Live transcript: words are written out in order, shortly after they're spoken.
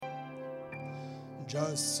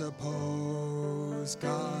Just suppose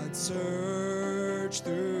God searched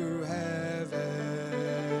through heaven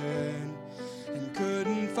and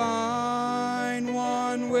couldn't find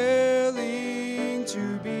one willing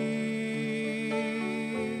to be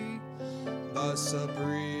the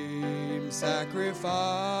supreme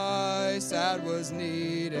sacrifice that was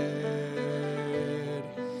needed,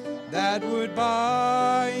 that would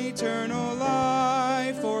buy eternal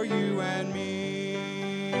life for you and me.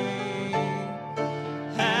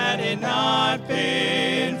 Had it not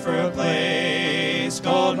been for a place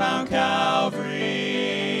called Mount Calvary,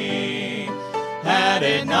 had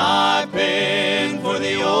it not been for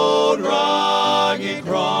the old rugged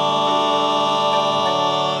cross,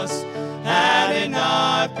 had it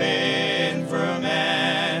not been for a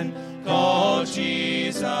man called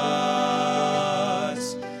Jesus,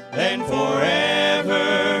 then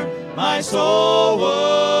forever my soul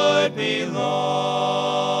would be lost.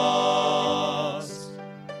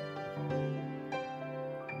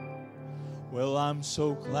 Well, I'm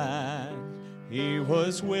so glad he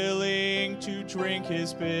was willing to drink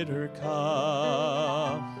his bitter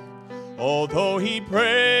cup. Although he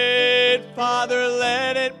prayed, Father,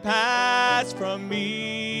 let it pass from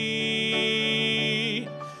me.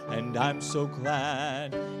 And I'm so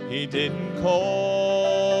glad he didn't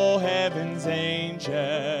call heaven's angels.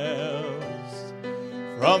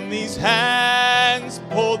 From these hands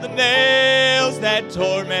pull the nails that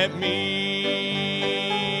torment me.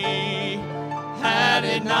 Had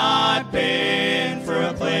it not been for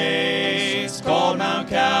a place called Mount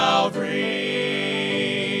Calvary,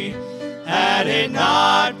 had it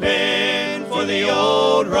not been for the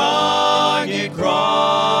old rugged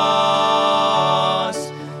cross,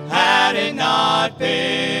 had it not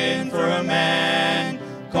been for a man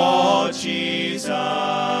called Jesus,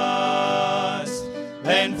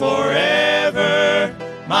 then forever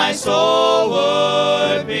my soul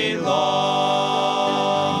would be lost.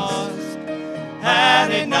 Had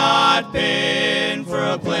it not been for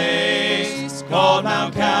a place called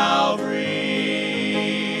Mount Calvary,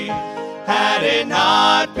 had it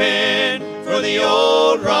not been for the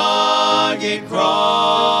old rugged cross,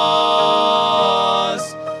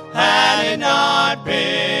 had it not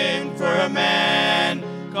been for a man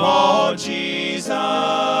called Jesus,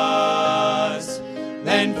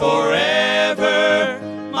 then forever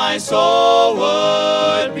my soul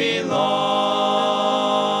would be lost.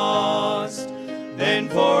 Then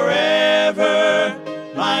forever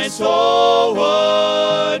my soul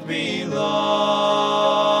would be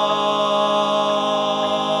lost.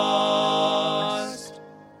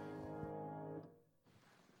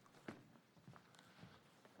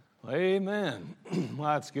 Amen. Well,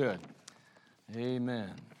 that's good.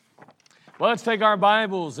 Amen. Well, let's take our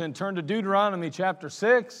Bibles and turn to Deuteronomy chapter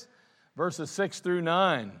 6, verses 6 through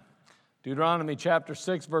 9. Deuteronomy chapter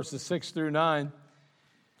 6, verses 6 through 9.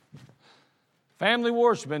 Family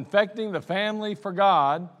worship, infecting the family for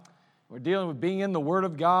God. We're dealing with being in the Word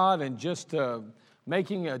of God and just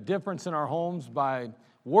making a difference in our homes by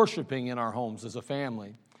worshiping in our homes as a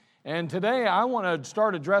family. And today I want to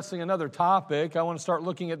start addressing another topic. I want to start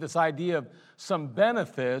looking at this idea of some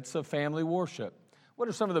benefits of family worship. What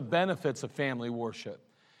are some of the benefits of family worship?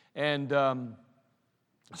 And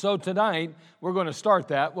so tonight we're going to start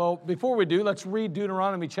that. Well, before we do, let's read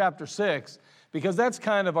Deuteronomy chapter 6, because that's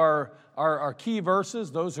kind of our key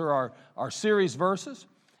verses. Those are our series verses.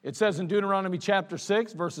 It says in Deuteronomy chapter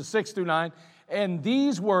 6, verses 6 through 9, "And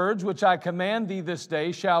these words which I command thee this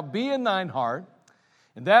day shall be in thine heart,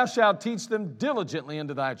 and thou shalt teach them diligently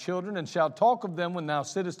unto thy children, and shalt talk of them when thou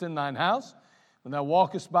sittest in thine house, when thou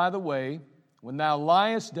walkest by the way, when thou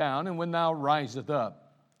liest down, and when thou risest up.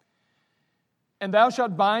 And thou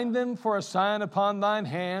shalt bind them for a sign upon thine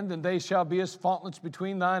hand, and they shall be as faultlets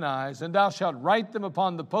between thine eyes, and thou shalt write them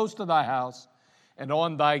upon the post of thy house and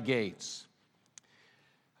on thy gates."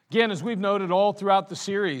 Again, as we've noted all throughout the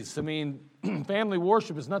series, family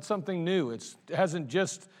worship is not something new. It hasn't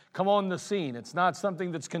just come on the scene. It's not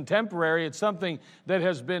something that's contemporary. It's something that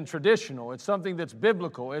has been traditional. It's something that's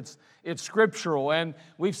biblical. It's scriptural. And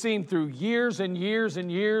we've seen through years and years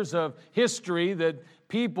and years of history that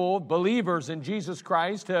people, believers in Jesus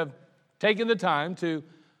Christ, have taken the time to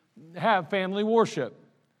have family worship.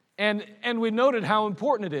 And we've noted how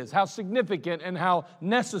important it is, how significant and how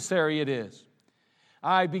necessary it is.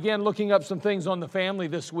 I began looking up some things on the family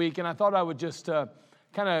this week, and I thought I would just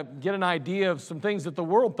kind of get an idea of some things that the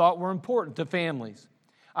world thought were important to families.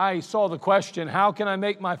 I saw the question, how can I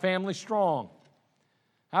make my family strong?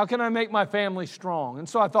 How can I make my family strong? And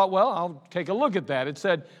so I thought, well, I'll take a look at that. It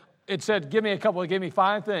said, give me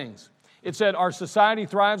 5 things. It said, our society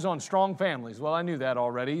thrives on strong families. Well, I knew that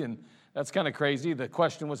already, and that's kind of crazy. The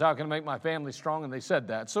question was, how can I make my family strong? And they said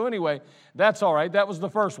that. So anyway, that's all right. That was the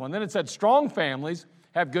first one. Then it said, strong families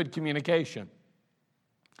have good communication.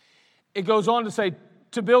 It goes on to say,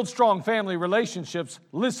 to build strong family relationships,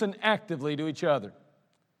 listen actively to each other.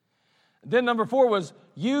 Then number 4 was,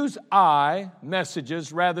 use I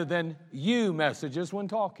messages rather than you messages when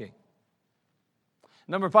talking.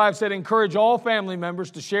 Number 5 said, encourage all family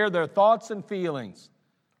members to share their thoughts and feelings.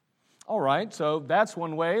 All right, so that's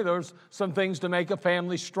one way. There's some things to make a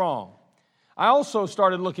family strong. I also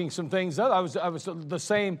started looking some things up. I was the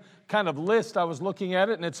same kind of list. I was looking at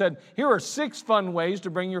it, and it said, here are 6 fun ways to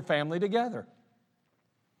bring your family together.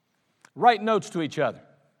 Write notes to each other.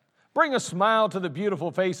 Bring a smile to the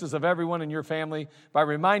beautiful faces of everyone in your family by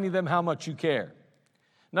reminding them how much you care.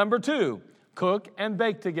 Number 2, cook and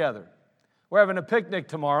bake together. We're having a picnic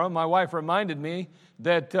tomorrow. My wife reminded me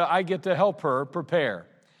that I get to help her prepare.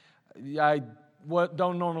 I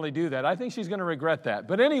don't normally do that. I think she's going to regret that.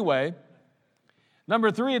 But anyway,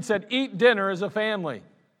 number 3, it said, eat dinner as a family.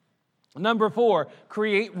 Number 4,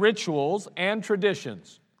 create rituals and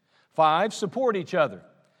traditions. 5, support each other.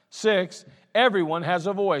 6, everyone has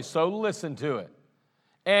a voice, so listen to it.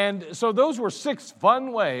 And so those were 6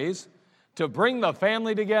 fun ways to bring the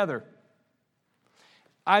family together.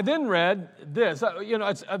 I then read this.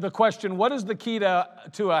 It's the question, what is the key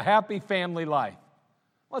to a happy family life?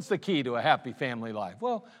 What's the key to a happy family life?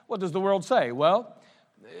 Well, what does the world say? Well,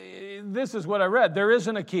 this is what I read. There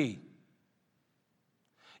isn't a key.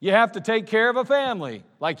 You have to take care of a family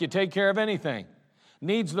like you take care of anything.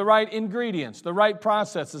 Needs the right ingredients, the right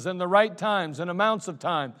processes, and the right times and amounts of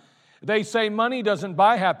time. They say money doesn't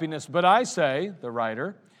buy happiness, but I say, the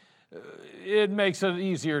writer, it makes it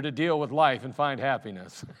easier to deal with life and find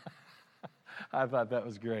happiness. I thought that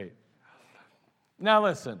was great. Now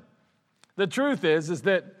listen, the truth is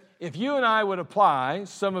that if you and I would apply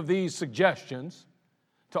some of these suggestions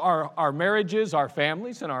to our marriages, our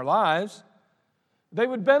families, and our lives, they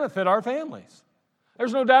would benefit our families.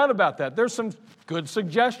 There's no doubt about that. There's some good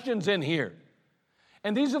suggestions in here.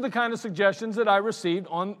 And these are the kind of suggestions that I received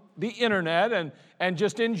on the internet and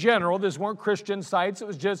just in general. These weren't Christian sites. It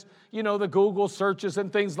was just, the Google searches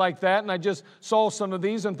and things like that. And I just saw some of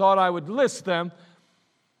these and thought I would list them.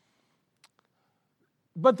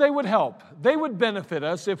 But they would help. They would benefit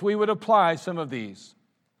us if we would apply some of these.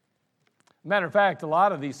 Matter of fact, a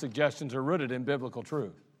lot of these suggestions are rooted in biblical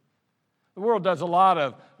truth. The world does a lot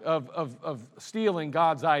of stealing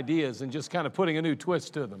God's ideas and just kind of putting a new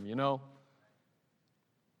twist to them,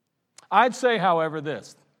 I'd say, however,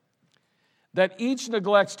 this, that each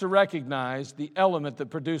neglects to recognize the element that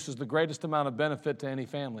produces the greatest amount of benefit to any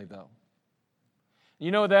family, though.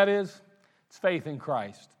 You know what that is? It's faith in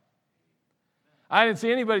Christ. I didn't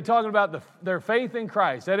see anybody talking about their faith in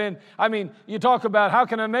Christ. You talk about how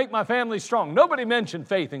can I make my family strong? Nobody mentioned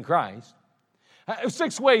faith in Christ.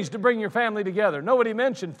 6 ways to bring your family together. Nobody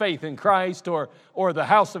mentioned faith in Christ or the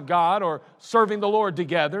house of God or serving the Lord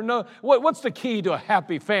together. No, what's the key to a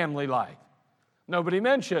happy family life? Nobody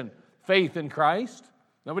mentioned faith in Christ.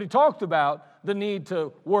 Nobody talked about the need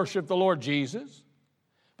to worship the Lord Jesus.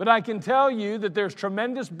 But I can tell you that there's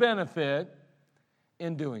tremendous benefit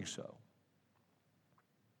in doing so.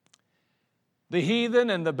 The heathen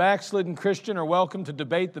and the backslidden Christian are welcome to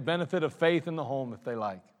debate the benefit of faith in the home if they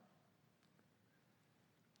like.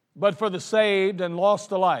 But for the saved and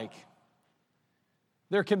lost alike,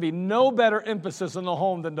 there can be no better emphasis in the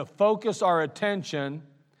home than to focus our attention,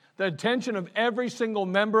 the attention of every single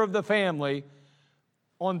member of the family,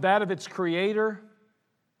 on that of its Creator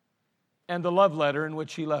and the love letter in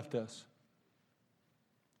which He left us.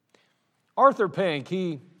 Arthur Pink,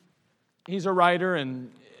 he's a writer,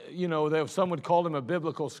 and some would call him a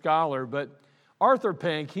biblical scholar, but Arthur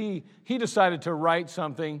Pink, he decided to write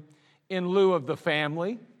something in lieu of the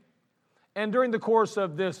family. And during the course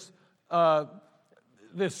of this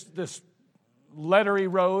letter he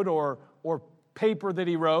wrote or paper that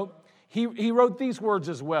he wrote, he wrote these words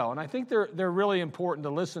as well. And I think they're really important to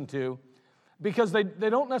listen to because they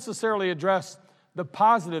don't necessarily address the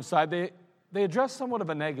positive side. They address somewhat of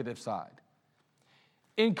a negative side.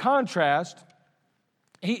 In contrast,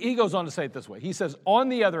 he goes on to say it this way. He says, on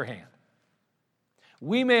the other hand,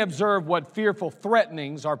 we may observe what fearful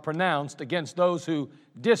threatenings are pronounced against those who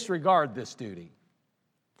disregard this duty.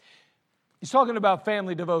 He's talking about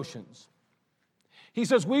family devotions. He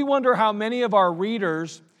says, we wonder how many of our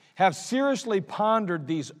readers have seriously pondered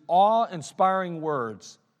these awe-inspiring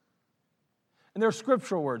words. And they're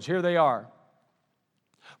scriptural words. Here they are.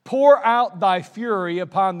 Pour out thy fury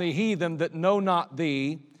upon the heathen that know not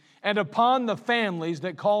thee, and upon the families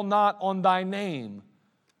that call not on thy name.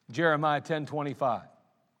 Jeremiah 10:25.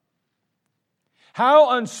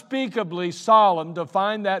 How unspeakably solemn to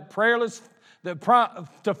find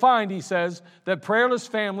he says, that prayerless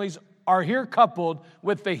families are here coupled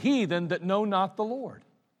with the heathen that know not the Lord.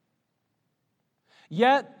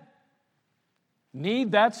 Yet,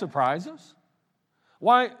 need that surprise us?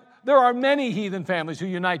 Why, there are many heathen families who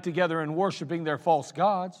unite together in worshiping their false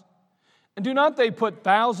gods. And do not they put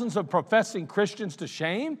thousands of professing Christians to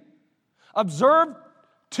shame? Observe,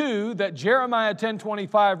 too, that Jeremiah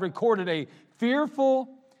 10:25 recorded a fearful,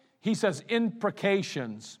 he says,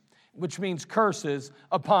 imprecations, which means curses,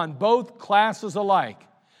 upon both classes alike.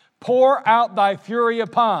 Pour out thy fury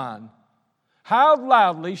upon. How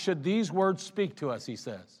loudly should these words speak to us, he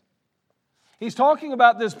says. He's talking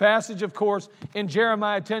about this passage, of course, in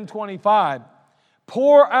Jeremiah 10:25.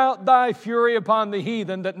 Pour out thy fury upon the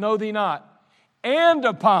heathen that know thee not, and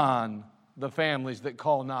upon the families that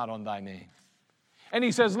call not on thy name. And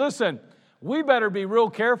he says, listen, we better be real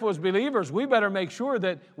careful as believers. We better make sure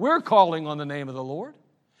that we're calling on the name of the Lord.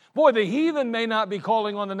 Boy, the heathen may not be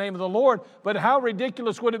calling on the name of the Lord, but how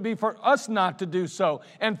ridiculous would it be for us not to do so?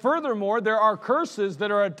 And furthermore, there are curses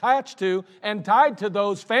that are attached to and tied to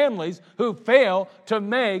those families who fail to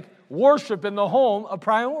make worship in the home a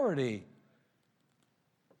priority.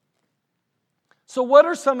 So what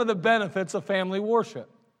are some of the benefits of family worship?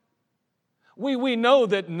 We know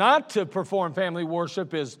that not to perform family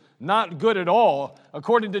worship is not good at all.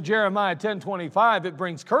 According to Jeremiah 10:25, it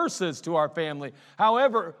brings curses to our family.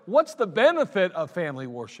 However, what's the benefit of family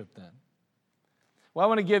worship then? Well, I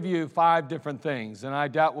want to give you 5 different things, and I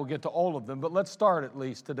doubt we'll get to all of them, but let's start at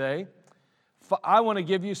least today. I want to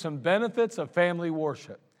give you some benefits of family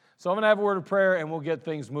worship. So I'm going to have a word of prayer, and we'll get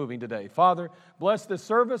things moving today. Father, bless this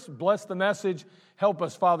service, bless the message. Help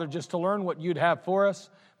us, Father, just to learn what you'd have for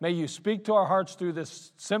us. May you speak to our hearts through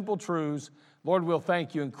this simple truths. Lord, we'll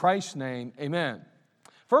thank you in Christ's name. Amen.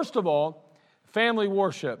 First of all, family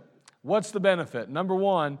worship. What's the benefit? Number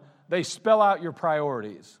 1, they spell out your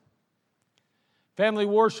priorities. Family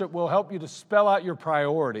worship will help you to spell out your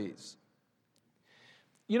priorities.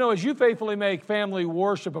 You know, as you faithfully make family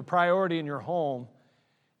worship a priority in your home,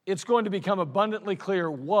 it's going to become abundantly clear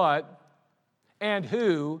what and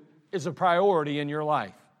who is a priority in your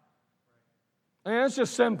life. I mean, it's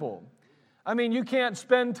just simple. I mean, you can't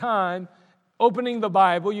spend time opening the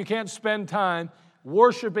Bible. You can't spend time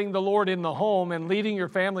worshiping the Lord in the home and leading your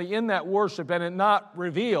family in that worship and it not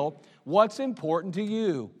reveal what's important to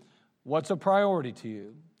you, what's a priority to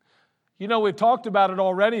you. You know, we've talked about it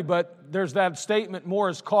already, but there's that statement, more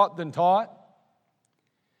is caught than taught.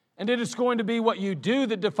 And it is going to be what you do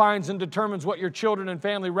that defines and determines what your children and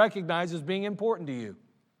family recognize as being important to you.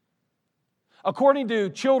 According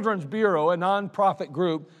to Children's Bureau, a nonprofit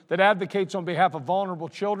group that advocates on behalf of vulnerable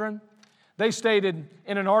children, they stated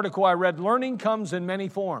in an article I read, learning comes in many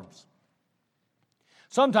forms.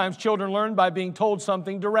 Sometimes children learn by being told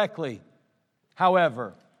something directly.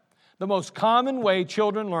 However, the most common way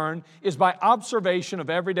children learn is by observation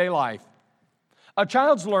of everyday life. A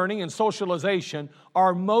child's learning and socialization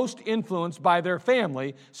are most influenced by their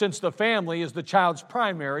family, since the family is the child's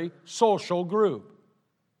primary social group.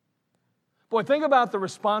 Boy, think about the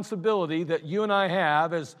responsibility that you and I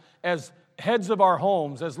have as heads of our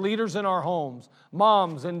homes, as leaders in our homes,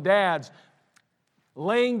 moms and dads,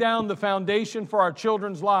 laying down the foundation for our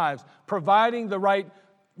children's lives, providing the right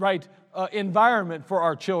environment for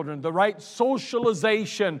our children, the right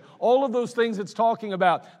socialization, all of those things it's talking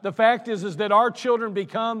about. The fact is that our children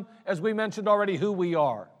become, as we mentioned already, who we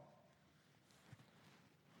are.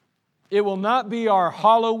 It will not be our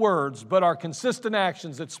hollow words, but our consistent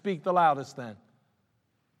actions that speak the loudest then.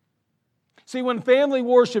 See, when family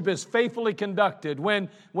worship is faithfully conducted, when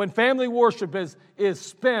family worship is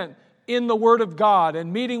spent in the Word of God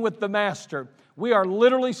and meeting with the Master, we are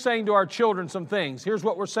literally saying to our children some things. Here's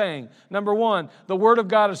what we're saying. Number 1, the Word of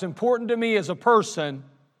God is important to me as a person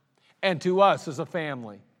and to us as a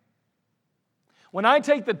family. When I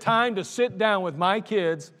take the time to sit down with my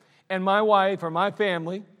kids and my wife or my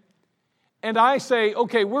family, and I say,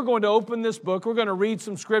 okay, we're going to open this book, we're going to read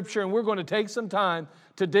some scripture, and we're going to take some time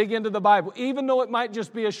to dig into the Bible, even though it might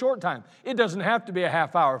just be a short time. It doesn't have to be a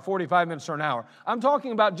half hour, 45 minutes, or an hour. I'm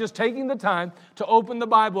talking about just taking the time to open the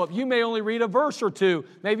Bible up. You may only read a verse or two.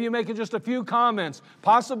 Maybe you make just a few comments.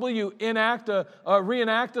 Possibly you reenact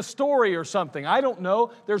a story or something. I don't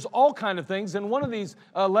know. There's all kinds of things. And one of these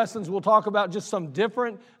lessons we'll talk about just some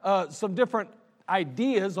different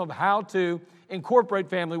ideas of how to incorporate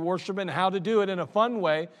family worship and how to do it in a fun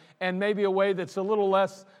way and maybe a way that's a little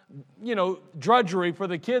less, drudgery for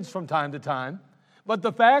the kids from time to time. But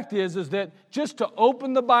the fact is that just to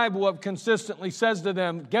open the Bible up consistently says to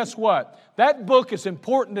them, guess what? That book is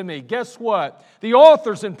important to me. Guess what? The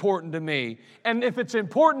author's important to me. And if it's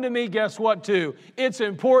important to me, guess what too? It's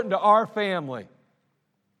important to our family.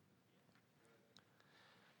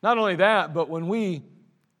 Not only that, but when we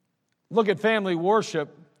look at family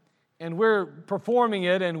worship and we're performing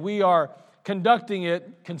it and we are conducting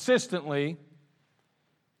it consistently,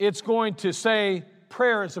 it's going to say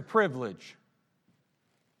prayer is a privilege.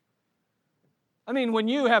 I mean, when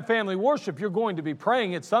you have family worship, you're going to be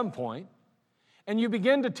praying at some point. And you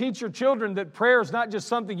begin to teach your children that prayer is not just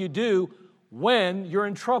something you do when you're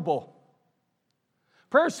in trouble.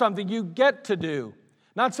 Prayer is something you get to do,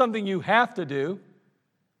 not something you have to do.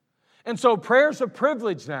 And so prayer is a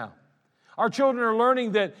privilege now. Our children are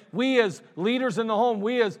learning that we as leaders in the home,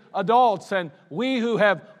 we as adults, and we who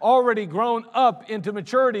have already grown up into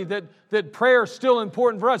maturity, that prayer is still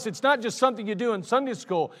important for us. It's not just something you do in Sunday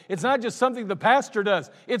school. It's not just something the pastor does.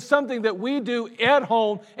 It's something that we do at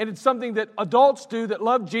home, and it's something that adults do that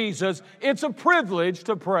love Jesus. It's a privilege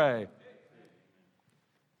to pray.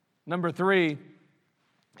 Number 3,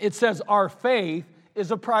 it says our faith is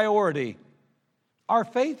a priority. Our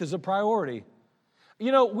faith is a priority.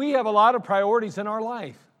 You know, we have a lot of priorities in our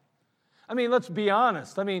life. I mean, let's be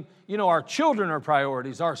honest. I mean, you know, our children are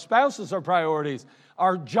priorities. Our spouses are priorities.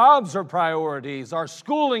 Our jobs are priorities. Our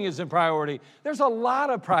schooling is a priority. There's a lot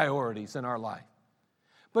of priorities in our life.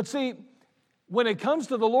 But see, when it comes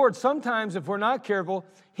to the Lord, sometimes if we're not careful,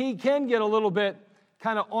 He can get a little bit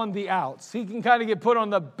kind of on the outs. He can kind of get put on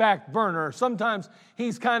the back burner. Sometimes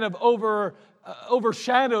He's kind of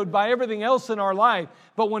overshadowed by everything else in our life.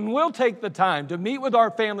 But when we'll take the time to meet with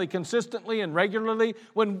our family consistently and regularly,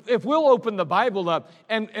 if we'll open the Bible up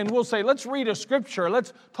and we'll say, let's read a scripture,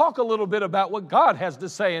 let's talk a little bit about what God has to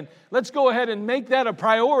say, and let's go ahead and make that a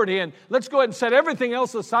priority, and let's go ahead and set everything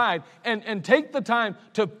else aside and take the time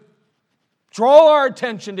to draw our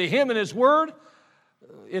attention to Him and His Word,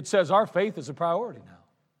 it says our faith is a priority now.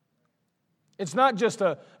 It's not just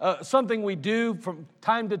something we do from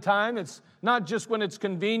time to time. It's not just when it's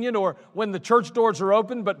convenient or when the church doors are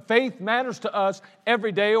open, but faith matters to us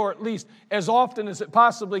every day, or at least as often as it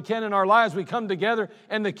possibly can in our lives. We come together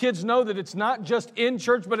and the kids know that it's not just in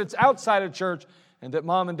church, but it's outside of church, and that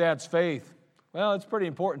mom and dad's faith, well, it's pretty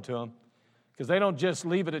important to them because they don't just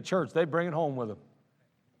leave it at church. They bring it home with them.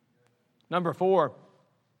 Number 4,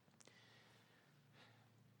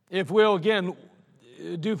 if we'll, again,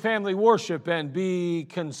 do family worship and be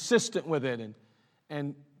consistent with it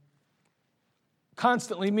and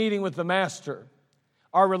constantly meeting with the Master,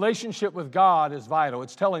 our relationship with God is vital.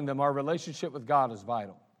 It's telling them our relationship with God is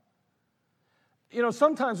vital. You know,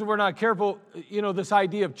 sometimes when we're not careful, you know, this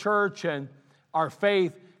idea of church and our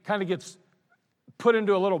faith kind of gets put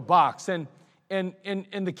into a little box. And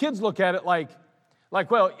the kids look at it like,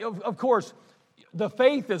 well, of course, the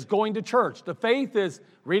faith is going to church. The faith is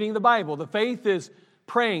reading the Bible. The faith is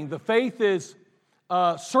praying. The faith is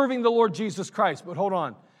serving the Lord Jesus Christ. But hold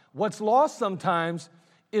on. What's lost sometimes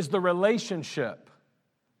is the relationship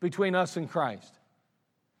between us and Christ.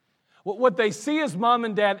 What they see is mom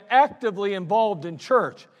and dad actively involved in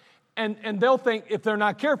church. And they'll think, if they're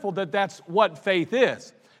not careful, that that's what faith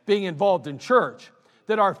is, being involved in church.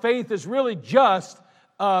 That our faith is really just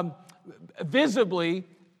visibly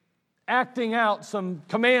acting out some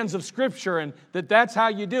commands of Scripture, and that's how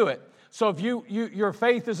you do it. So if your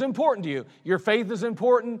faith is important to you, your faith is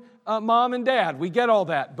important, mom and dad, we get all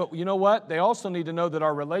that. But you know what? They also need to know that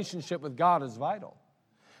our relationship with God is vital.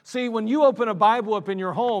 See, when you open a Bible up in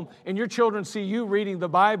your home and your children see you reading the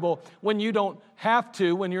Bible when you don't have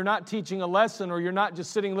to, when you're not teaching a lesson or you're not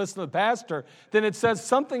just sitting listening to the pastor, then it says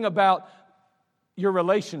something about your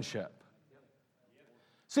relationship.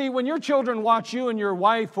 See, when your children watch you and your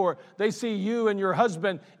wife, or they see you and your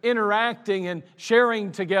husband interacting and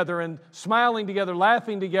sharing together and smiling together,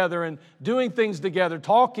 laughing together and doing things together,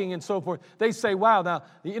 talking and so forth, they say, wow, now,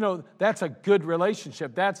 you know, that's a good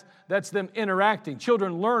relationship. That's them interacting.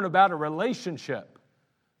 Children learn about a relationship.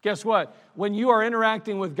 Guess what? When you are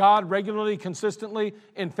interacting with God regularly, consistently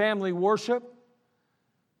in family worship,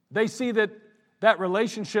 they see that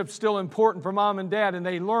relationship's still important for mom and dad, and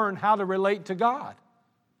they learn how to relate to God.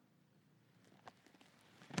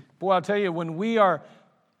 Boy, I'll tell you, when we are,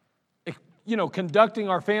 conducting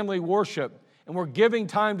our family worship and we're giving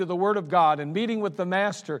time to the Word of God and meeting with the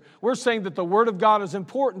Master, we're saying that the Word of God is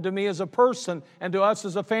important to me as a person and to us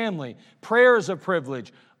as a family. Prayer is a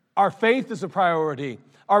privilege. Our faith is a priority.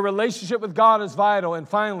 Our relationship with God is vital. And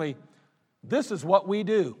finally, this is what we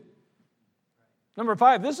do. Number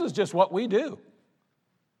 5, this is just what we do.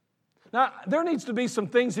 Now, there needs to be some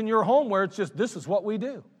things in your home where it's just, this is what we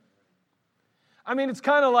do. I mean, it's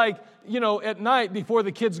kind of like, at night before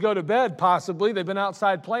the kids go to bed, possibly, they've been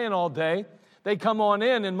outside playing all day. They come on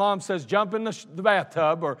in and mom says, jump in the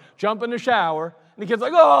bathtub or jump in the shower. And the kid's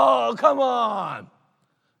like, oh, come on.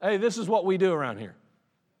 Hey, this is what we do around here.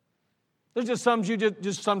 There's just some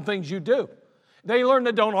things you do. They learn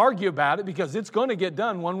to don't argue about it because it's going to get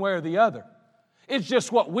done one way or the other. It's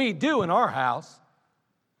just what we do in our house.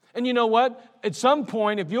 And you know what? At some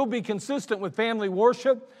point, if you'll be consistent with family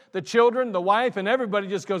worship, the children, the wife, and everybody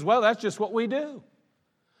just goes, well, that's just what we do.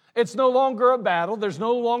 It's no longer a battle. There's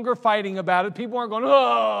no longer fighting about it. People aren't going,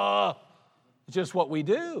 oh, it's just what we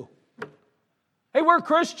do. Hey, we're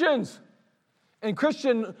Christians. And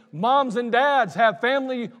Christian moms and dads have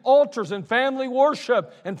family altars and family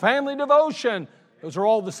worship and family devotion. Those are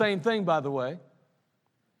all the same thing, by the way.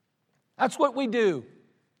 That's what we do.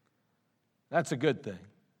 That's a good thing.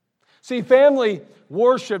 See, family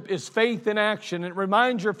worship is faith in action. It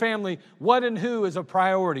reminds your family what and who is a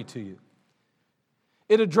priority to you.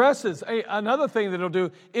 It addresses, another thing that it'll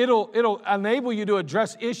do, it'll enable you to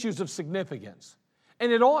address issues of significance.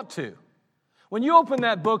 And it ought to. When you open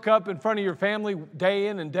that book up in front of your family day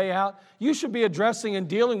in and day out, you should be addressing and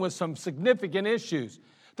dealing with some significant issues.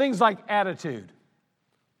 Things like attitude.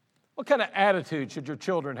 What kind of attitude should your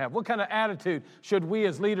children have? What kind of attitude should we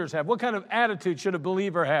as leaders have? What kind of attitude should a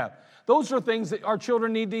believer have? Those are things that our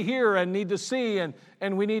children need to hear and need to see,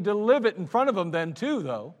 and we need to live it in front of them then too,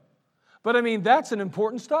 though. But I mean, that's an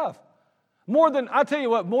important stuff. I'll tell you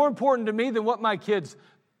what, more important to me than what my kids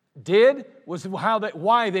did was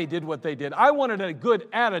why they did what they did. I wanted a good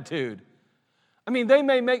attitude. I mean, they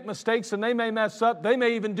may make mistakes and they may mess up. They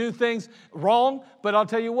may even do things wrong. But I'll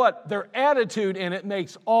tell you what, their attitude in it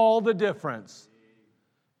makes all the difference.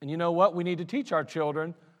 And you know what? We need to teach our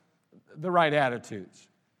children the right attitudes.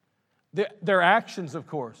 Their actions, of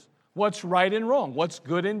course. What's right and wrong. What's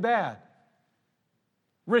good and bad.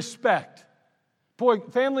 Respect. Boy,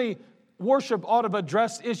 family worship ought to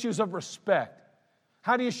address issues of respect.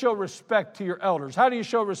 How do you show respect to your elders? How do you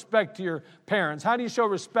show respect to your parents? How do you show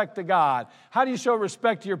respect to God? How do you show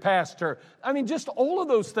respect to your pastor? I mean, just all of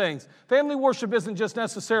those things. Family worship isn't just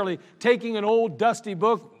necessarily taking an old dusty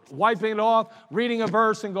book, wiping it off, reading a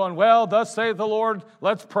verse and going, well, thus saith the Lord,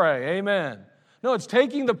 let's pray, amen. No, it's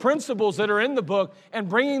taking the principles that are in the book and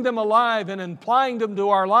bringing them alive and applying them to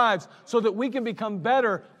our lives so that we can become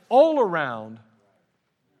better all around.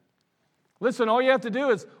 Listen, all you have to do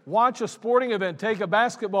is watch a sporting event, take a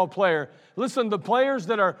basketball player. Listen, the players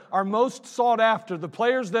that are most sought after, the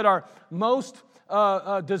players that are most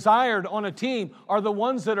desired on a team are the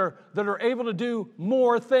ones that are able to do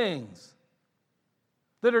more things,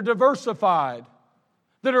 that are diversified,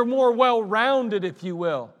 that are more well-rounded, if you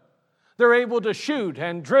will. They're able to shoot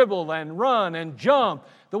and dribble and run and jump.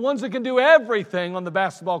 The ones that can do everything on the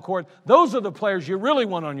basketball court, those are the players you really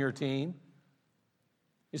want on your team.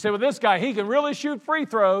 You say, well, this guy, he can really shoot free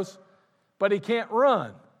throws, but he can't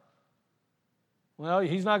run. Well,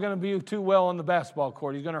 he's not going to be too well on the basketball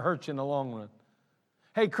court. He's going to hurt you in the long run.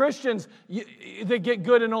 Hey, Christians, they get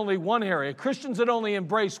good in only one area. Christians that only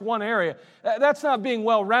embrace one area, that's not being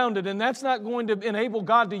well-rounded, and that's not going to enable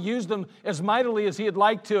God to use them as mightily as He'd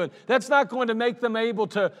like to. And that's not going to make them able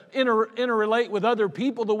to interrelate with other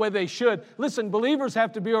people the way they should. Listen, believers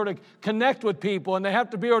have to be able to connect with people, and they have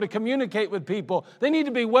to be able to communicate with people. They need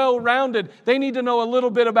to be well-rounded. They need to know a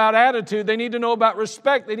little bit about attitude. They need to know about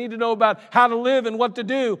respect. They need to know about how to live and what to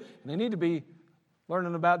do. And they need to be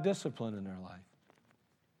learning about discipline in their life.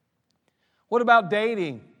 What about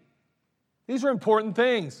dating? These are important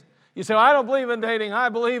things. You say, well, I don't believe in dating. I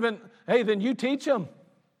believe in, hey, then you teach them.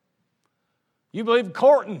 You believe in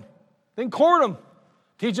courting. Then court them.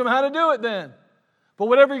 Teach them how to do it then. But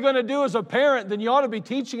whatever you're going to do as a parent, then you ought to be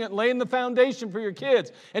teaching it, laying the foundation for your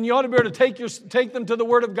kids. And you ought to be able to take them to the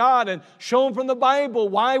Word of God and show them from the Bible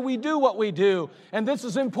why we do what we do. And this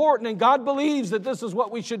is important, and God believes that this is what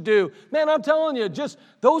we should do. Man, I'm telling you, just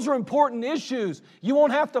those are important issues. You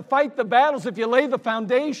won't have to fight the battles if you lay the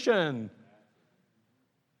foundation.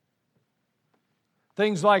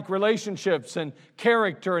 Things like relationships and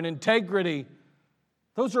character and integrity.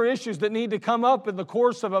 Those are issues that need to come up in the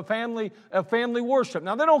course of a family worship.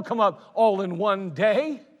 Now, they don't come up all in one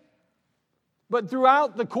day, but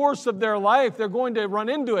throughout the course of their life, they're going to run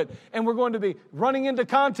into it, and we're going to be running into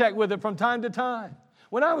contact with it from time to time.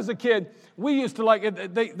 When I was a kid, we used to like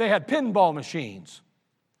it. They had pinball machines.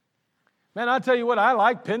 Man, I tell you what, I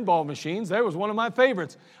like pinball machines. That was one of my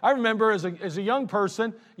favorites. I remember as a young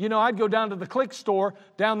person, I'd go down to the click store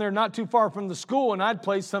down there not too far from the school, and I'd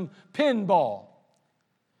play some pinball.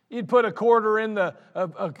 You'd put a quarter in the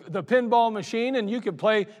pinball machine, and you could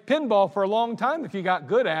play pinball for a long time if you got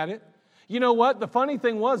good at it. You know what? The funny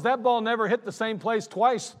thing was that ball never hit the same place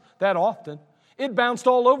twice that often. It bounced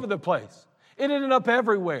all over the place. It ended up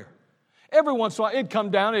everywhere. Every once in a while, it'd come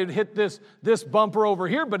down, it'd hit this bumper over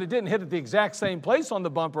here, but it didn't hit at the exact same place on the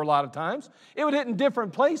bumper a lot of times. It would hit in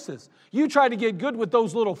different places. You try to get good with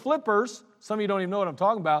those little flippers. Some of you don't even know what I'm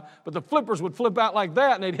talking about, but the flippers would flip out like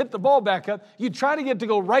that, and they'd hit the ball back up. You'd try to get to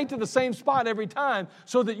go right to the same spot every time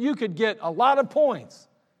so that you could get a lot of points.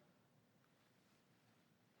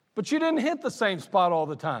 But you didn't hit the same spot all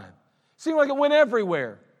the time. Seemed like it went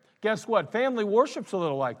everywhere. Guess what? Family worship's a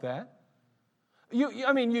little like that.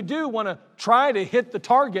 You do want to try to hit the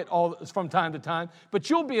target from time to time, but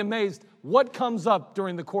you'll be amazed what comes up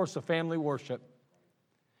during the course of family worship.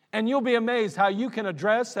 And you'll be amazed how you can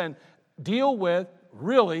address and deal with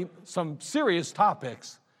really some serious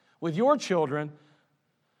topics with your children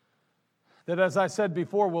that, as I said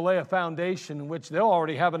before, will lay a foundation in which they'll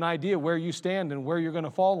already have an idea where you stand and where you're going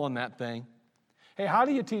to fall on that thing. Hey,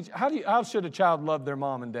 how should a child love their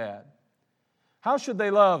mom and dad? How should they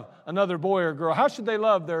love another boy or girl? How should they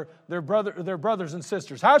love their brothers and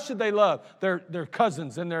sisters? How should they love their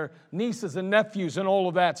cousins and their nieces and nephews and all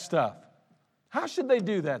of that stuff? How should they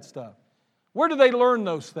do that stuff? Where do they learn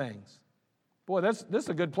those things? Boy, this is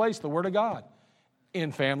a good place, the Word of God,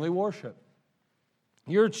 in family worship.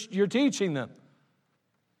 You're teaching them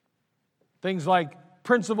things like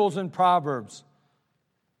principles and proverbs,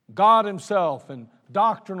 God Himself, and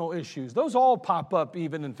doctrinal issues. Those all pop up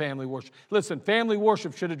even in family worship. Listen, family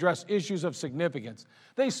worship should address issues of significance.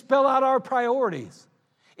 They spell out our priorities.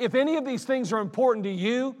 If any of these things are important to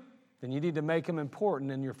you, then you need to make them important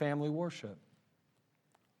in your family worship.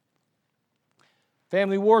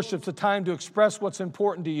 Family worship's a time to express what's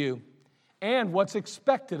important to you and what's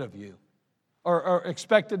expected of you, or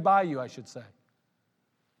expected by you, I should say.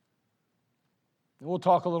 We'll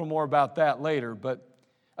talk a little more about that later, but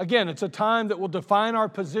again, it's a time that will define our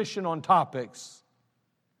position on topics.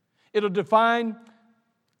 It'll define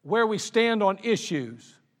where we stand on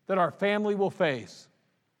issues that our family will face.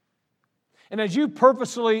 And as you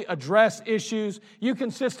purposely address issues, you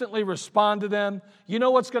consistently respond to them, you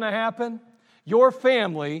know what's going to happen? Your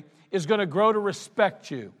family is going to grow to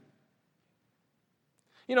respect you.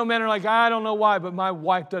 You know, men are like, I don't know why, but my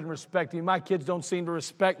wife doesn't respect me. My kids don't seem to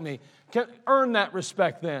respect me. Earn that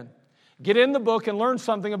respect then. Get in the book and learn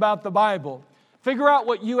something about the Bible. Figure out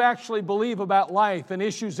what you actually believe about life and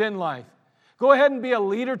issues in life. Go ahead and be a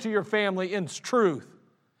leader to your family in truth.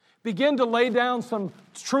 Begin to lay down some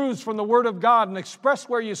truths from the Word of God and express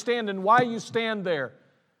where you stand and why you stand there.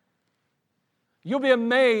 You'll be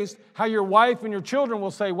amazed how your wife and your children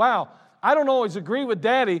will say, wow, I don't always agree with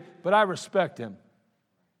Daddy, but I respect him.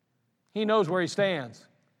 He knows where he stands.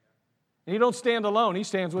 And he don't stand alone, he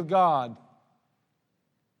stands with God.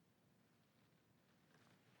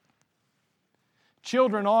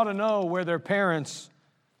 Children ought to know where their parents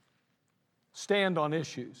stand on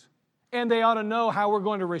issues. And they ought to know how we're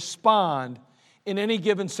going to respond in any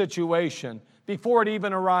given situation before it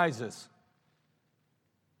even arises.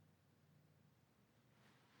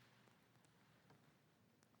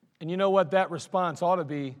 And you know what? That response ought to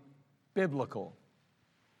be biblical.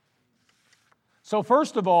 So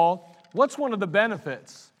first of all, what's one of the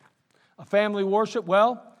benefits of family worship?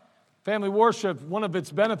 Well, family worship, one of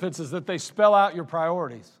its benefits is that they spell out your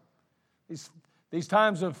priorities. These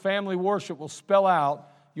times of family worship will spell out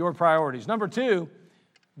your priorities. Number two,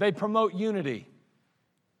 they promote unity.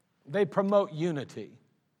 They promote unity.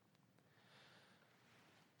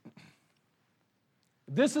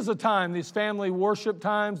 This is a time, these family worship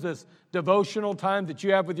times, this devotional time that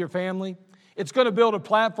you have with your family, it's going to build a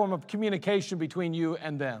platform of communication between you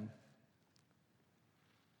and them.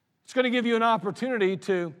 It's going to give you an opportunity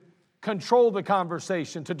to control the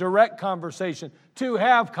conversation, to direct conversation, to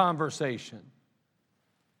have conversation.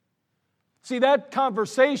 See, that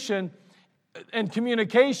conversation and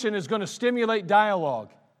communication is going to stimulate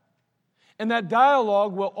dialogue. And that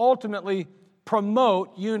dialogue will ultimately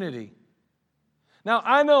promote unity. Now,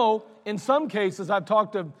 I know in some cases I've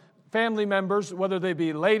talked to family members, whether they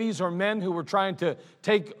be ladies or men who were trying to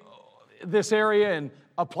take this area and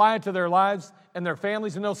apply it to their lives and their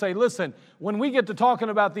families, and they'll say, listen, when we get to talking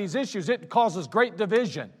about these issues, it causes great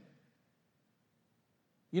division.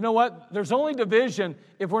 You know what? There's only division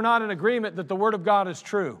if we're not in agreement that the Word of God is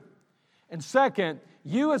true. And second,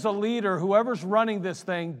 you as a leader, whoever's running this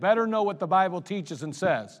thing, better know what the Bible teaches and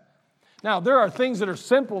says. Now, there are things that are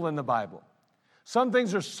simple in the Bible. Some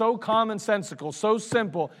things are so commonsensical, so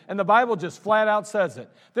simple, and the Bible just flat out says it.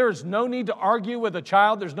 There is no need to argue with a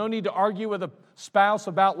child. There's no need to argue with a spouse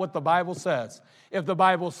about what the Bible says. If the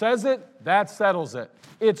Bible says it, that settles it.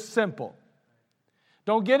 It's simple.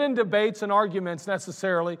 Don't get in debates and arguments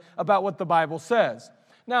necessarily about what the Bible says.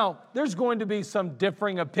 Now, there's going to be some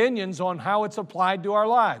differing opinions on how it's applied to our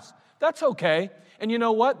lives. That's okay. And you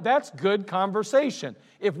know what? That's good conversation.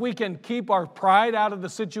 If we can keep our pride out of the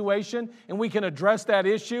situation and we can address that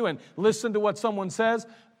issue and listen to what someone says,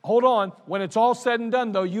 hold on. When it's all said and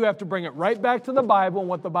done, though, you have to bring it right back to the Bible and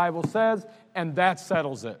what the Bible says, and that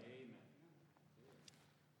settles it.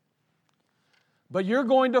 But you're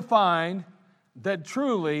going to find that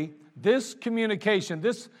truly this communication,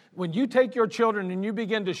 when you take your children and you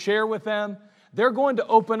begin to share with them, they're going to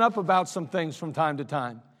open up about some things from time to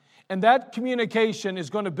time. And that communication is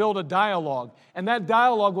going to build a dialogue. And that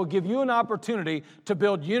dialogue will give you an opportunity to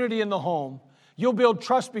build unity in the home. You'll build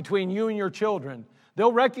trust between you and your children.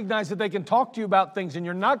 They'll recognize that they can talk to you about things and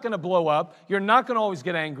you're not going to blow up. You're not going to always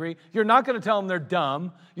get angry. You're not going to tell them they're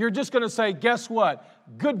dumb. You're just going to say, guess what?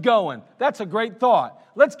 Good going. That's a great thought.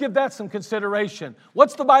 Let's give that some consideration.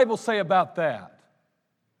 What's the Bible say about that?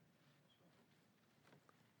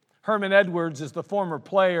 Herman Edwards is the former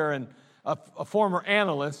player and a former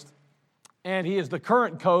analyst, and he is the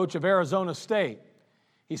current coach of Arizona State.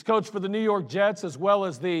 He's coached for the New York Jets as well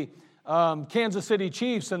as the Kansas City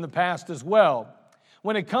Chiefs in the past as well.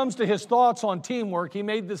 When it comes to his thoughts on teamwork, he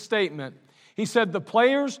made this statement. He said, the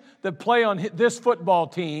players that play on this football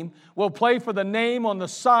team will play for the name on the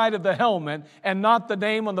side of the helmet and not the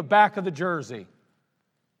name on the back of the jersey.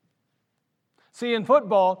 See, in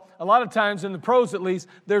football, a lot of times, in the pros at least,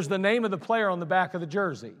 there's the name of the player on the back of the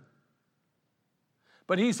jersey.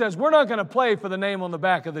 But he says, we're not going to play for the name on the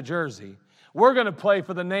back of the jersey. We're going to play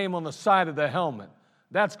for the name on the side of the helmet.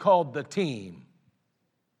 That's called the team.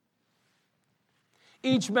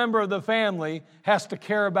 Each member of the family has to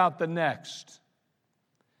care about the next.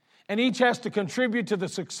 And each has to contribute to the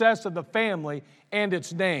success of the family and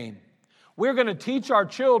its name. We're going to teach our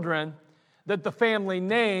children that the family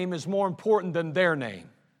name is more important than their name.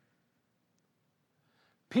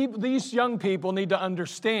 These young people need to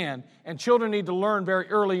understand, and children need to learn very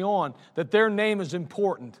early on, that their name is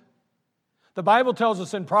important. The Bible tells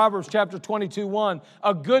us in Proverbs chapter 22:1,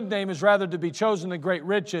 a good name is rather to be chosen than great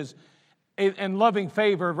riches, and loving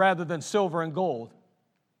favor rather than silver and gold.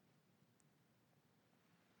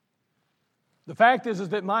 The fact is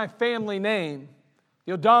that my family name,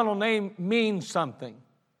 the O'Donnell name, means something,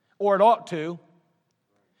 or it ought to.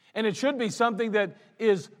 And it should be something that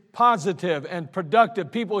is positive and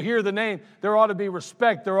productive. People hear the name, there ought to be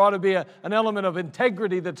respect, there ought to be an element of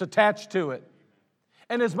integrity that's attached to it.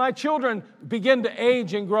 And as my children begin to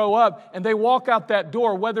age and grow up and they walk out that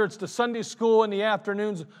door, whether it's to Sunday school in the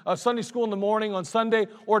afternoons, Sunday school in the morning on Sunday,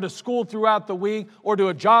 or to school throughout the week, or to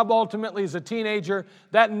a job ultimately as a teenager,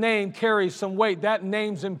 that name carries some weight. That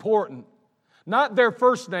name's important. Not their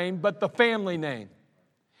first name, but the family name.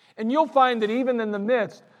 And you'll find that even in the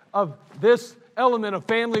midst of this element of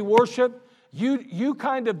family worship, you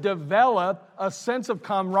kind of develop a sense of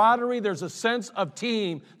camaraderie. There's a sense of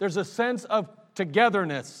team. There's a sense of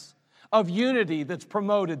togetherness, of unity that's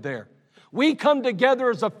promoted there. We come together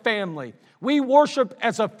as a family. We worship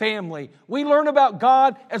as a family. We learn about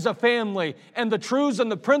God as a family. And the truths and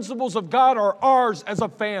the principles of God are ours as a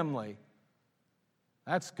family.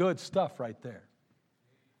 That's good stuff right there.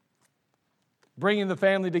 Bringing the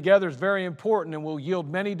family together is very important and will yield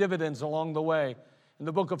many dividends along the way. In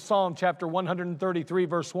the book of Psalm, chapter 133,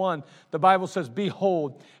 verse 1, the Bible says,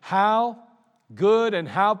 behold, how good and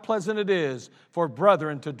how pleasant it is for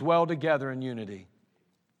brethren to dwell together in unity.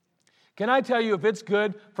 Can I tell you, if it's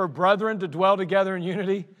good for brethren to dwell together in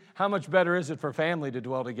unity, how much better is it for family to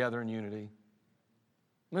dwell together in unity?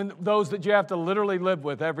 And those that you have to literally live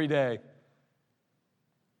with every day.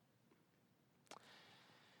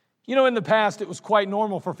 You know, in the past, it was quite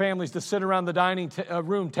normal for families to sit around the dining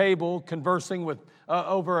room table conversing with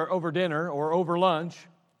over dinner or over lunch.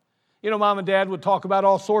 You know, mom and dad would talk about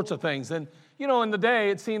all sorts of things. And, you know, in the day,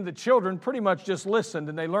 it seemed that children pretty much just listened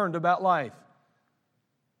and they learned about life.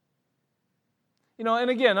 You know,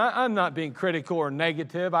 and again, I'm not being critical or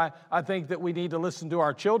negative. I think that we need to listen to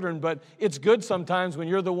our children, but it's good sometimes when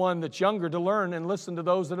you're the one that's younger to learn and listen to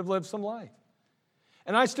those that have lived some life.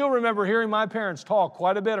 And I still remember hearing my parents talk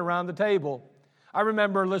quite a bit around the table. I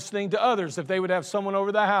remember listening to others. If they would have someone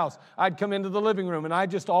over the house, I'd come into the living room, and I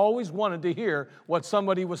just always wanted to hear what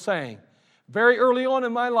somebody was saying. Very early on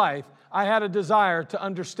in my life, I had a desire to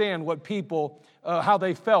understand what people, how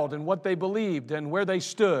they felt and what they believed and where they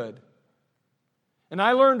stood. And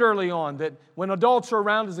I learned early on that when adults are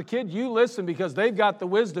around as a kid, you listen because they've got the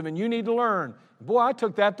wisdom and you need to learn. Boy, I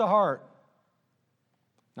took that to heart.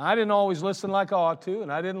 Now, I didn't always listen like I ought to,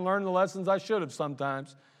 and I didn't learn the lessons I should have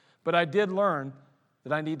sometimes, but I did learn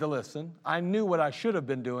that I need to listen. I knew what I should have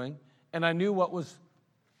been doing, and I knew what was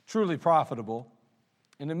truly profitable,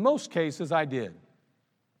 and in most cases, I did.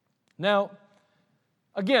 Now,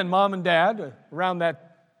 again, Mom and Dad around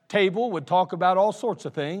that table would talk about all sorts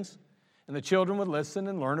of things, and the children would listen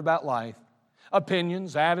and learn about life.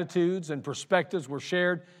 Opinions, attitudes, and perspectives were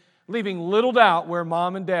shared, leaving little doubt where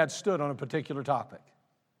Mom and Dad stood on a particular topic.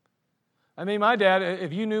 I mean, my dad,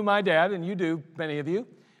 if you knew my dad, and you do, many of you,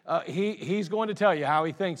 he's going to tell you how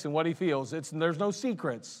he thinks and what he feels. There's no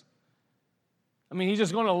secrets. I mean, he's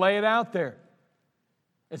just going to lay it out there.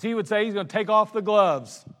 As he would say, he's going to take off the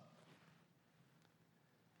gloves.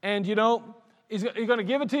 And, he's going to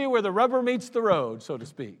give it to you where the rubber meets the road, so to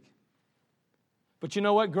speak. But you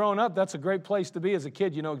know what? Growing up, that's a great place to be as a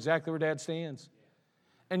kid. You know exactly where Dad stands.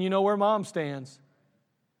 And you know where Mom stands.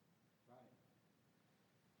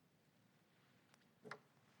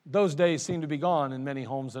 Those days seem to be gone in many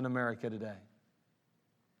homes in America today.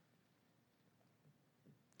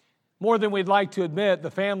 More than we'd like to admit,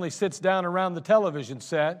 the family sits down around the television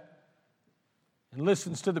set and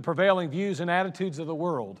listens to the prevailing views and attitudes of the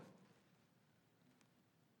world.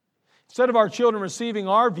 Instead of our children receiving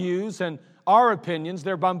our views and our opinions,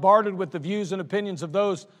 they're bombarded with the views and opinions of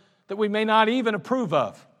those that we may not even approve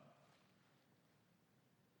of.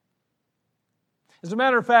 As a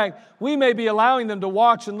matter of fact, we may be allowing them to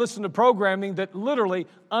watch and listen to programming that literally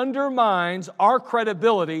undermines our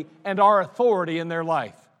credibility and our authority in their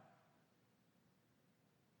life.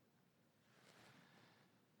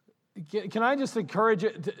 Can I just encourage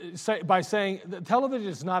it by saying that television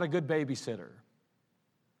is not a good babysitter?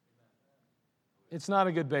 It's not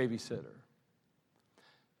a good babysitter.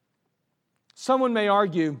 Someone may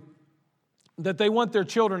argue that they want their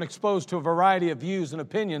children exposed to a variety of views and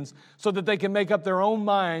opinions so that they can make up their own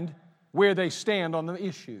mind where they stand on the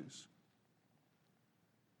issues.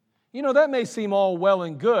 That may seem all well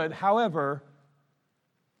and good. However,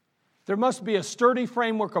 there must be a sturdy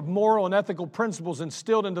framework of moral and ethical principles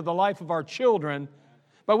instilled into the life of our children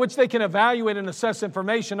by which they can evaluate and assess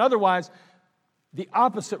information. Otherwise, the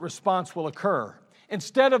opposite response will occur.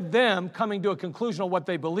 Instead of them coming to a conclusion of what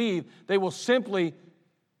they believe, they will simply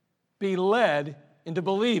be led into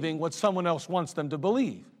believing what someone else wants them to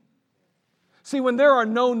believe. See, when there are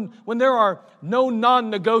no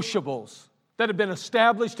non-negotiables that have been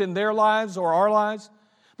established in their lives or our lives,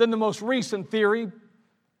 then the most recent theory,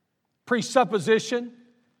 presupposition,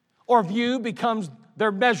 or view becomes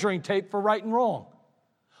their measuring tape for right and wrong.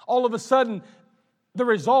 All of a sudden, the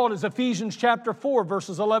result is Ephesians chapter 4,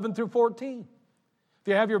 verses 11 through 14. If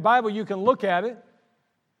you have your Bible, you can look at it.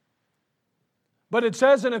 But it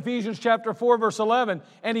says in Ephesians chapter 4, verse 11,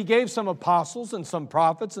 and he gave some apostles and some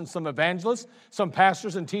prophets and some evangelists, some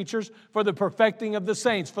pastors and teachers for the perfecting of the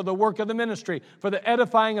saints, for the work of the ministry, for the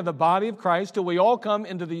edifying of the body of Christ, till we all come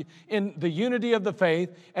in the unity of the faith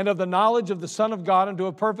and of the knowledge of the Son of God, unto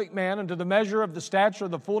a perfect man, unto the measure of the stature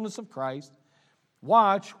of the fullness of Christ.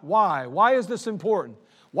 Watch, why? Why is this important?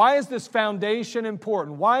 Why is this foundation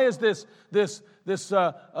important? Why is this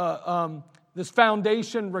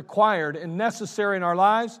foundation required and necessary in our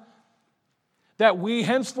lives? That we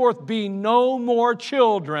henceforth be no more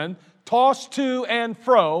children, tossed to and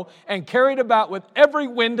fro, and carried about with every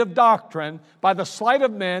wind of doctrine by the sleight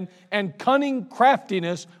of men and cunning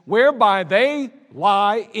craftiness, whereby they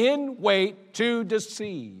lie in wait to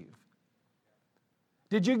deceive.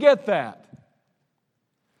 Did you get that?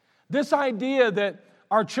 This idea that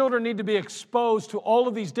our children need to be exposed to all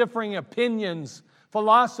of these differing opinions,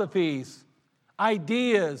 philosophies,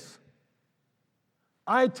 ideas.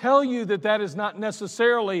 I tell you that is not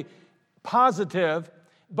necessarily positive,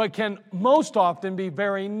 but can most often be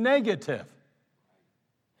very negative.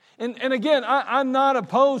 And again, I'm not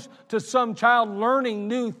opposed to some child learning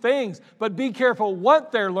new things, but be careful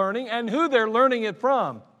what they're learning and who they're learning it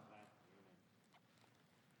from.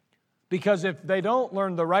 Because if they don't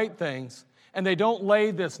learn the right things and they don't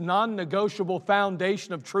lay this non-negotiable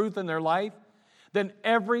foundation of truth in their life, then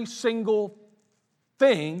every single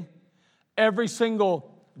thing, every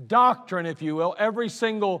single doctrine, if you will, every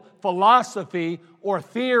single philosophy or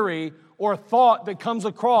theory or thought that comes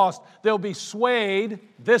across, they'll be swayed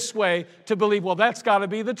this way to believe, well, that's got to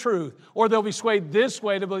be the truth. Or they'll be swayed this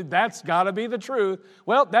way to believe, that's got to be the truth.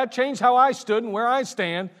 Well, that changed how I stood and where I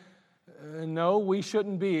stand. No, we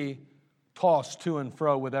shouldn't be tossed to and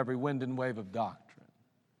fro with every wind and wave of doctrine.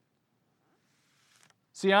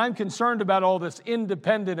 See, I'm concerned about all this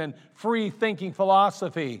independent and free-thinking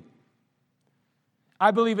philosophy.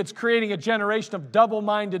 I believe it's creating a generation of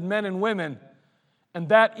double-minded men and women, and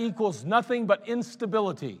that equals nothing but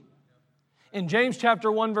instability. In James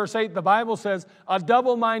chapter 1, verse 8, the Bible says, a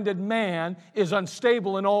double-minded man is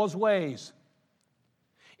unstable in all his ways.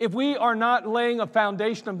 If we are not laying a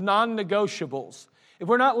foundation of non-negotiables, if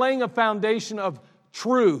we're not laying a foundation of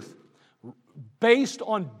truth based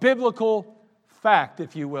on biblical fact,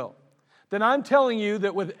 if you will, then I'm telling you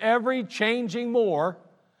that with every changing more,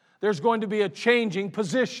 there's going to be a changing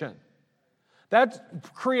position. That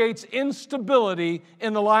creates instability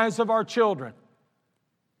in the lives of our children.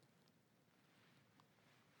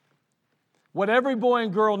 What every boy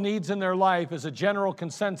and girl needs in their life is a general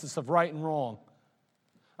consensus of right and wrong.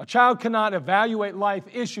 A child cannot evaluate life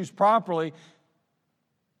issues properly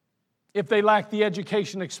if they lack the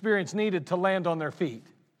education experience needed to land on their feet.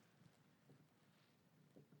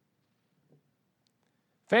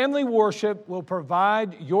 Family worship will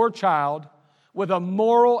provide your child with a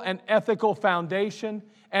moral and ethical foundation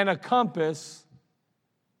and a compass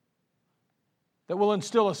that will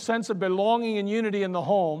instill a sense of belonging and unity in the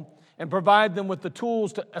home and provide them with the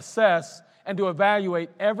tools to assess and to evaluate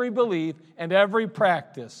every belief and every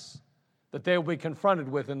practice that they will be confronted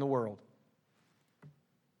with in the world.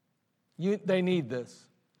 They need this.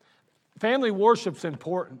 Family worship's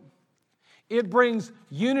important. It brings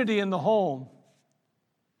unity in the home.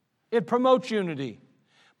 It promotes unity.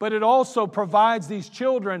 But it also provides these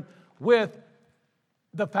children with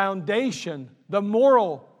the foundation, the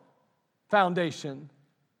moral foundation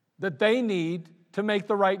that they need to make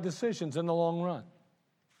the right decisions in the long run.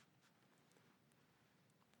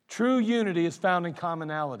 True unity is found in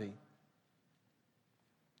commonality.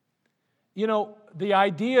 You know, the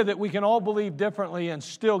idea that we can all believe differently and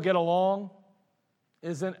still get along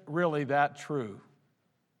isn't really that true.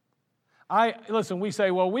 Listen, we say,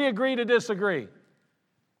 well, we agree to disagree,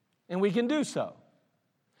 and we can do so.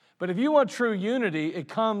 But if you want true unity, it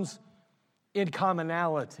comes in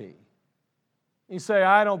commonality. You say,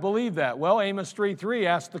 I don't believe that. Well, Amos 3:3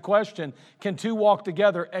 asks the question, can two walk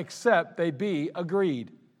together except they be agreed?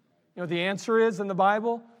 You know what the answer is in the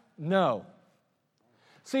Bible? No.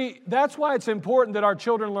 See, that's why it's important that our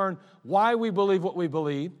children learn why we believe what we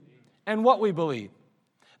believe and what we believe.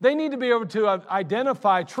 They need to be able to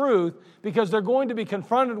identify truth because they're going to be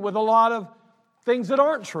confronted with a lot of things that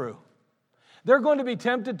aren't true. They're going to be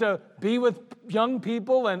tempted to be with young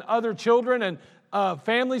people and other children and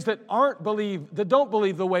families that don't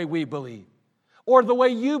believe the way we believe or the way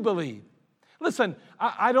you believe. Listen,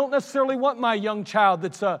 I don't necessarily want my young child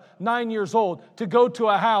that's 9 years old to go to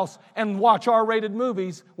a house and watch R-rated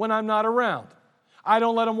movies when I'm not around. I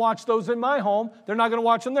don't let them watch those in my home. They're not going to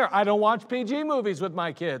watch them there. I don't watch PG movies with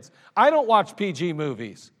my kids. I don't watch PG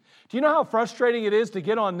movies. Do you know how frustrating it is to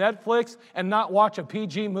get on Netflix and not watch a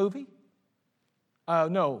PG movie?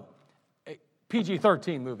 No, a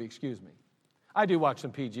PG-13 movie, excuse me. I do watch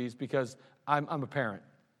some PGs because I'm a parent.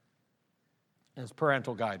 And it's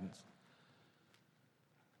parental guidance.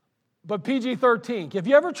 But PG-13, have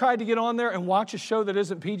you ever tried to get on there and watch a show that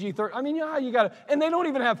isn't PG-13? I mean, you know how you got to, and they don't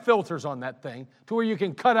even have filters on that thing to where you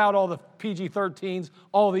can cut out all the PG-13s,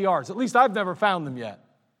 all the Rs. At least I've never found them yet.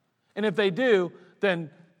 And if they do, then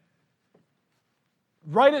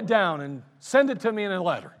write it down and send it to me in a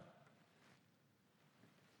letter.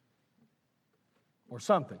 Or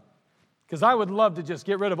something. Because I would love to just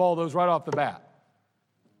get rid of all those right off the bat.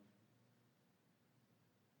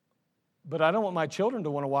 But I don't want my children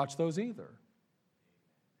to want to watch those either.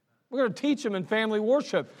 We're going to teach them in family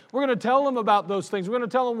worship. We're going to tell them about those things. We're going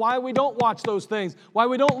to tell them why we don't watch those things, why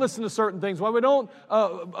we don't listen to certain things, why we don't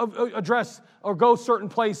address or go certain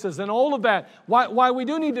places, and all of that, why we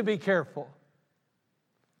do need to be careful,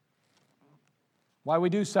 why we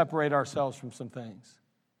do separate ourselves from some things.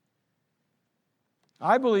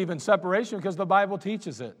 I believe in separation because the Bible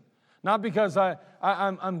teaches it, not because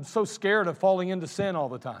I'm so scared of falling into sin all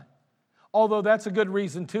the time. Although that's a good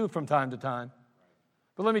reason too from time to time.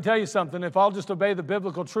 But let me tell you something, if I'll just obey the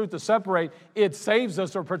biblical truth to separate, it saves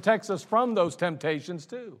us or protects us from those temptations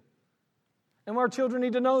too. And our children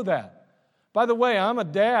need to know that. By the way, I'm a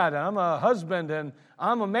dad, and I'm a husband, and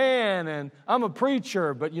I'm a man, and I'm a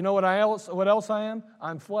preacher, but you know what else I am?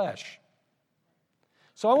 I'm flesh.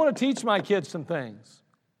 So I want to teach my kids some things.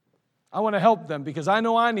 I want to help them because I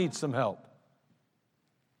know I need some help.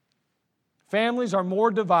 Families are more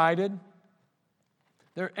divided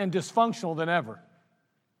and dysfunctional than ever.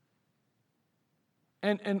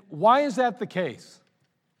 And why is that the case?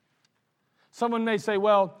 Someone may say,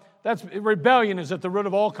 well, rebellion is at the root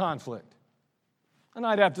of all conflict. And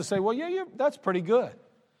I'd have to say, well, yeah, that's pretty good.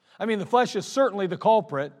 I mean, the flesh is certainly the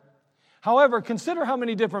culprit. However, consider how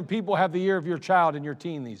many different people have the ear of your child and your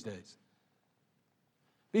teen these days.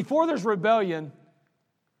 Before there's rebellion,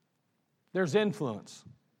 there's influence.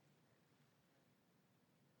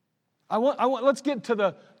 Let's get to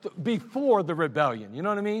the before the rebellion. You know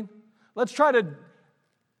what I mean? Let's try to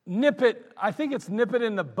nip it. I think it's nip it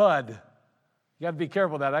in the bud. You got to be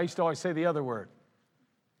careful of that. I used to always say the other word.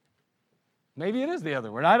 Maybe it is the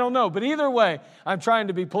other word. I don't know. But either way, I'm trying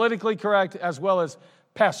to be politically correct as well as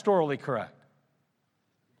pastorally correct.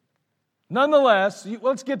 Nonetheless,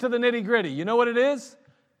 let's get to the nitty-gritty. You know what it is?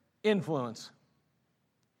 Influence.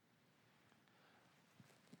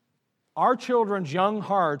 Our children's young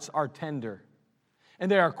hearts are tender,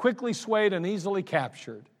 and they are quickly swayed and easily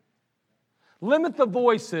captured. Limit the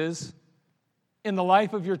voices in the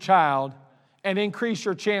life of your child and increase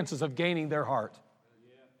your chances of gaining their heart.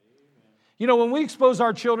 You know, when we expose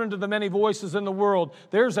our children to the many voices in the world,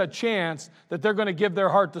 there's a chance that they're going to give their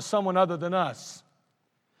heart to someone other than us.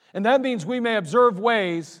 And that means they may observe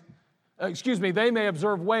ways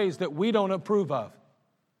that we don't approve of.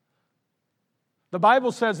 The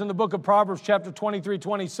Bible says in the book of Proverbs, chapter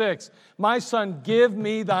 23-26, "My son, give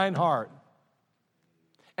me thine heart,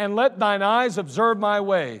 and let thine eyes observe my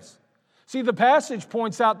ways." See, the passage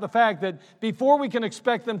points out the fact that before we can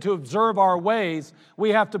expect them to observe our ways,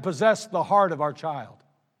 we have to possess the heart of our child.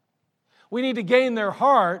 We need to gain their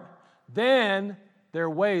heart, then their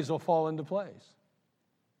ways will fall into place.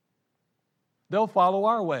 They'll follow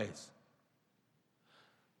our ways.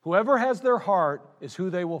 Whoever has their heart is who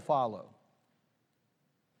they will follow.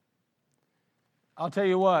 I'll tell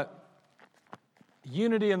you what,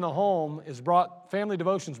 unity in the home family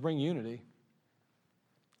devotions bring unity.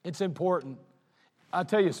 It's important. I'll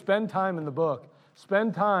tell you, spend time in the book.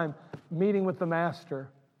 Spend time meeting with the Master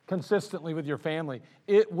consistently with your family.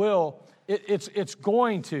 It's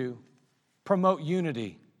going to promote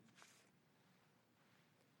unity.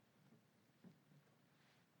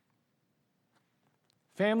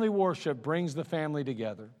 Family worship brings the family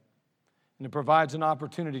together, and it provides an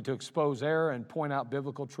opportunity to expose error and point out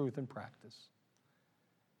biblical truth and practice.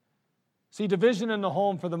 See, division in the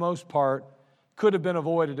home, for the most part, could have been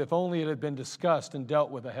avoided if only it had been discussed and dealt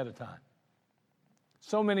with ahead of time.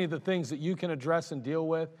 So many of the things that you can address and deal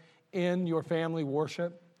with in your family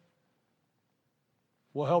worship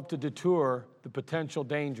will help to deter the potential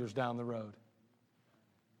dangers down the road.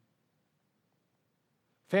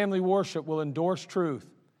 Family worship will endorse truth,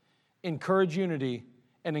 encourage unity,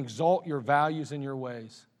 and exalt your values and your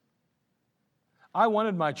ways. I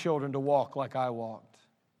wanted my children to walk like I walked.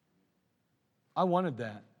 I wanted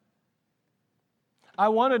that. I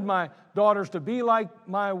wanted my daughters to be like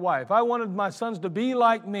my wife. I wanted my sons to be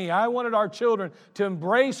like me. I wanted our children to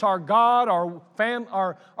embrace our God,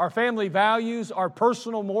 our family values, our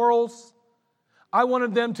personal morals. I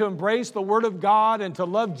wanted them to embrace the Word of God and to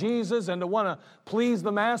love Jesus and to want to please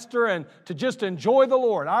the Master and to just enjoy the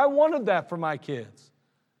Lord. I wanted that for my kids.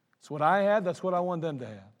 It's what I had. That's what I want them to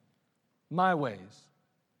have. My ways.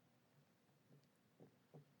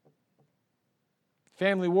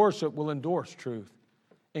 Family worship will endorse truth,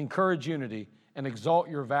 encourage unity, and exalt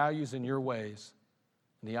your values and your ways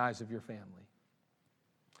in the eyes of your family.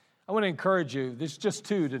 I want to encourage you, there's just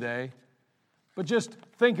two today, but just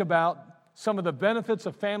think about some of the benefits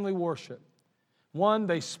of family worship. One,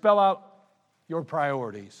 they spell out your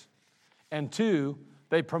priorities. And two,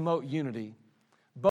 they promote unity.